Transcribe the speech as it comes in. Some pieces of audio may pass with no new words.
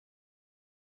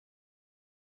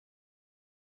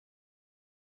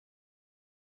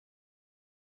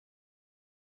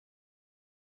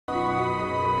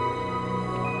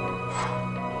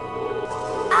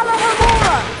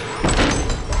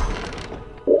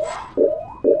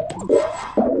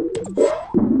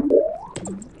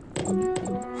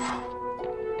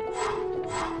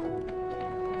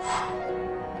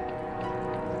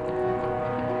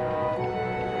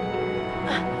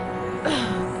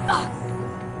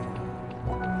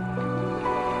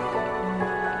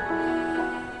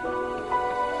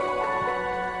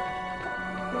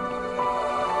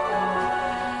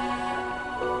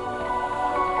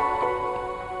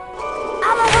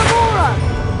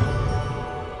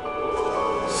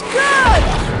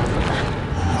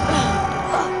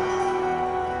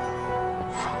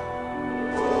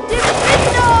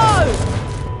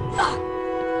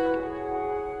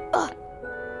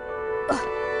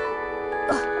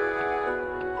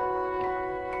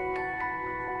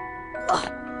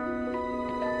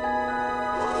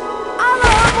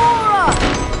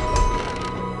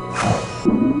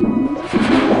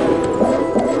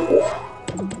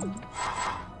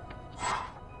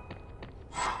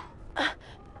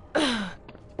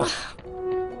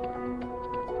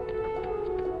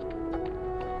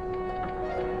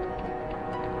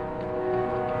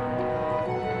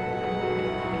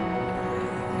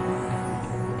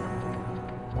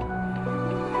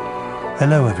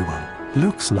Hello everyone.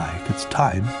 Looks like it's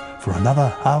time for another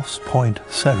House Point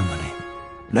ceremony.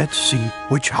 Let's see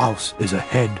which house is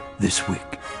ahead this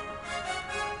week.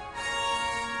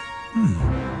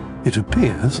 It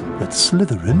appears that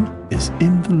Slytherin is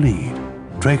in the lead.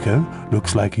 Draco,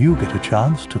 looks like you get a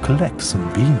chance to collect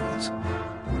some beans.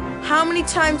 How many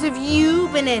times have you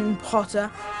been in,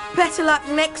 Potter? Better luck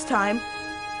next time.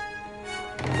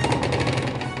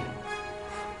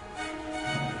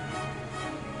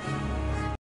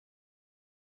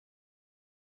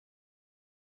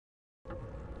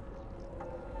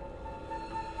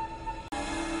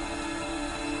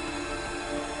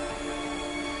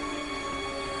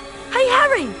 Hey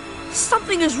Harry!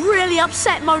 Something has really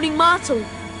upset Moaning Myrtle.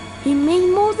 You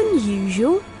mean more than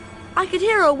usual? I could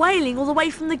hear her wailing all the way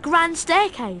from the grand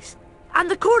staircase. And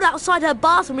the cord outside her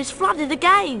bathroom is flooded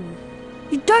again.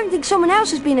 You don't think someone else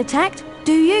has been attacked,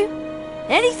 do you?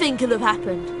 Anything could have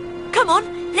happened. Come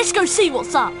on, let's go see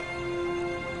what's up.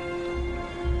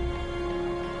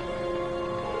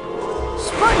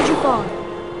 Spongify!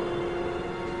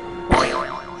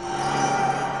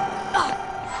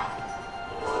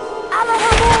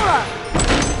 Alohomora!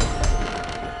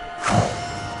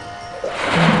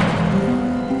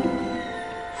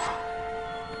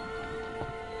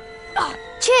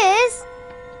 Cheers!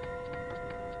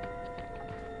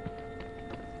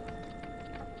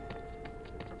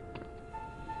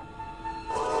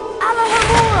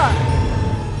 Alohomora!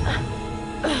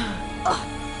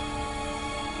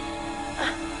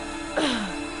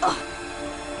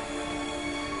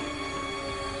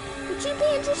 Would you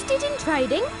be interested in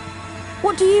trading?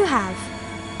 What do you have?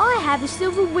 I have a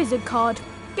silver wizard card,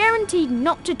 guaranteed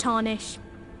not to tarnish.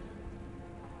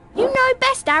 You know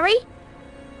best, Harry.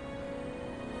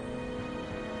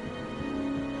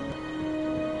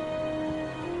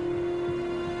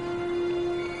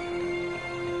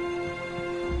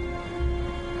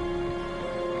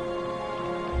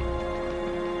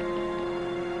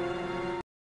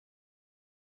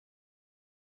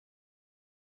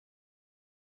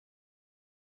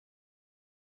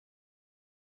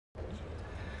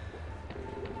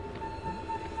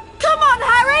 Come on,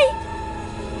 Harry!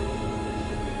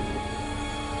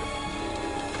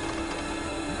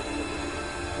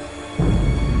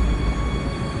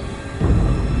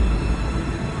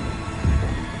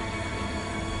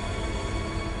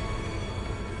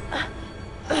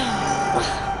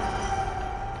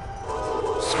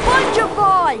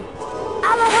 Spongify!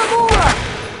 Alohomora!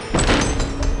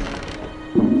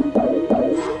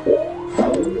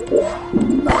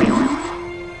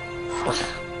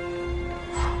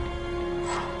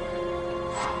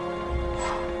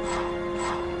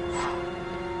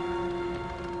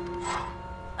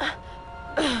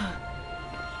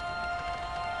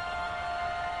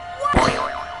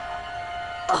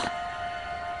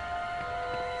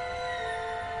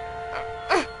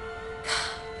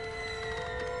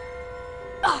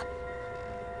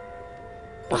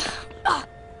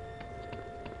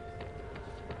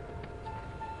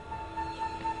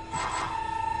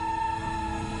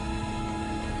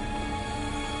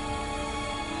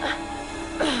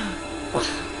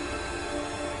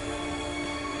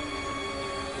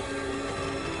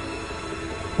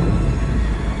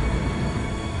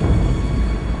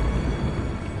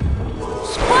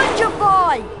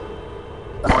 Spongify!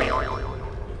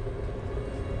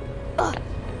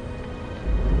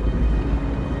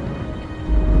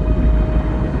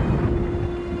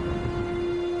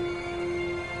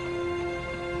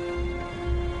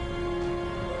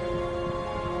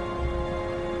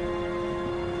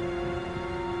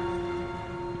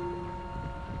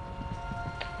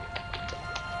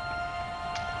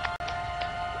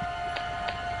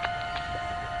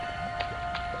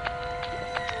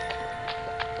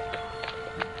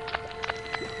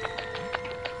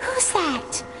 Who's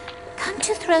that? Come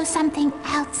to throw something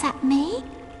else at me?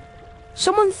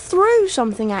 Someone threw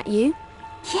something at you?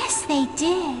 Yes, they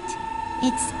did.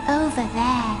 It's over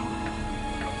there.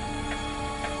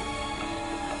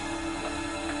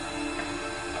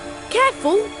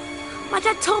 Careful! My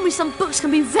dad told me some books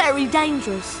can be very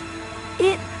dangerous.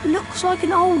 It looks like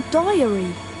an old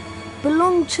diary.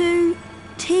 Belonged to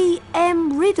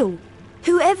T.M. Riddle.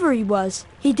 Whoever he was,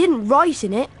 he didn't write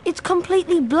in it. It's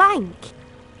completely blank.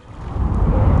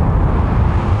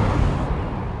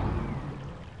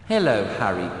 Hello,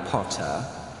 Harry Potter.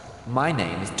 My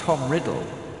name is Tom Riddle.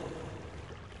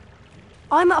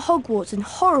 I'm at Hogwarts and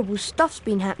horrible stuff's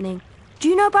been happening. Do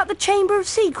you know about the Chamber of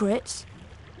Secrets?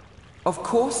 Of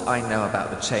course I know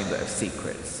about the Chamber of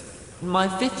Secrets. In my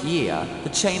 5th year, the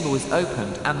chamber was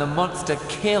opened and the monster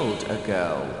killed a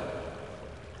girl.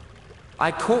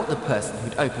 I caught the person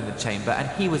who'd opened the chamber and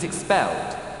he was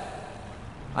expelled.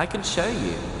 I can show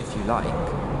you, if you like.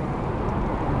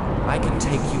 I can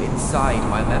take you inside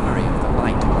my memory of the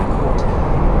night when I caught him.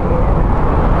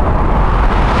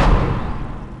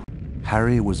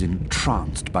 Harry was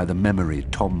entranced by the memory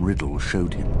Tom Riddle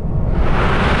showed him.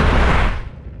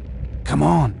 Come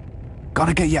on,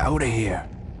 gotta get you out of here.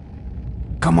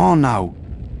 Come on now.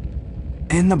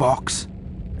 In the box.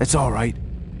 It's all right.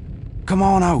 Come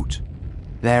on out.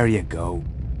 There you go.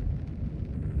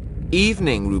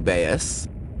 Evening, Rubeus.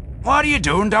 What are you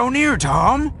doing down here,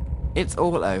 Tom? It's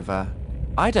all over.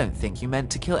 I don't think you meant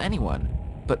to kill anyone,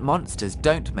 but monsters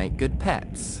don't make good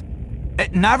pets.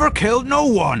 It never killed no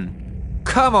one.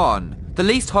 Come on! The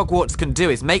least Hogwarts can do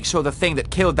is make sure the thing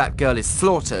that killed that girl is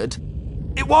slaughtered.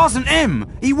 It wasn't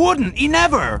him. He wouldn't. He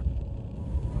never.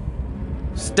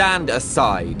 Stand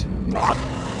aside.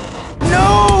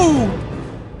 No!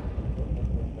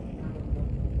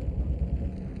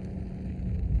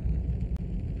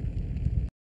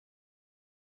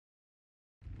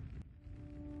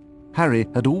 Harry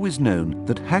had always known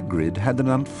that Hagrid had an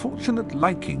unfortunate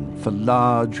liking for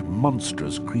large,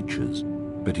 monstrous creatures.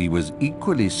 But he was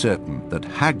equally certain that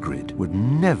Hagrid would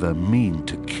never mean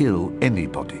to kill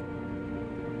anybody.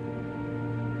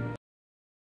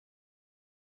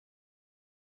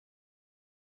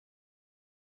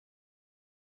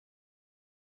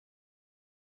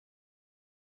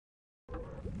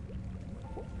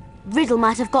 Riddle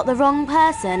might have got the wrong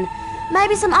person.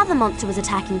 Maybe some other monster was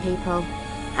attacking people.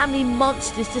 How many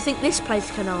monsters do you think this place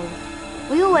can hold?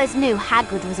 We always knew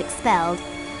Hagrid was expelled,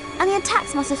 and the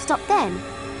attacks must have stopped then.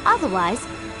 Otherwise,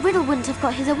 Riddle wouldn't have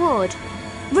got his award.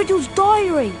 Riddle's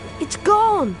diary! It's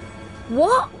gone!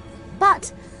 What?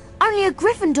 But only a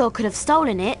Gryffindor could have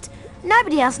stolen it.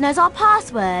 Nobody else knows our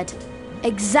password.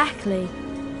 Exactly.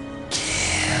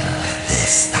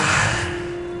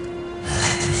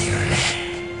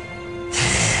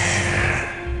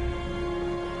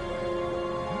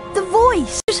 The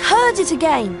voice! Just heard it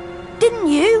again! Didn't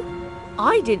you?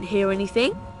 I didn't hear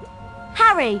anything.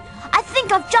 Harry, I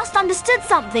think I've just understood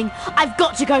something. I've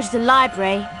got to go to the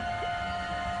library.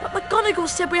 But McGonagall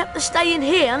said we have to stay in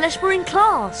here unless we're in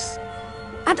class.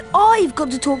 And I've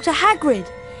got to talk to Hagrid.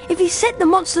 If he set the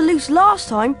monster loose last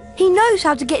time, he knows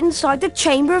how to get inside the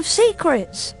Chamber of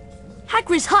Secrets.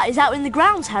 Hagrid's hut is out in the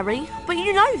grounds, Harry, but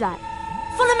you know that.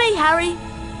 Follow me, Harry.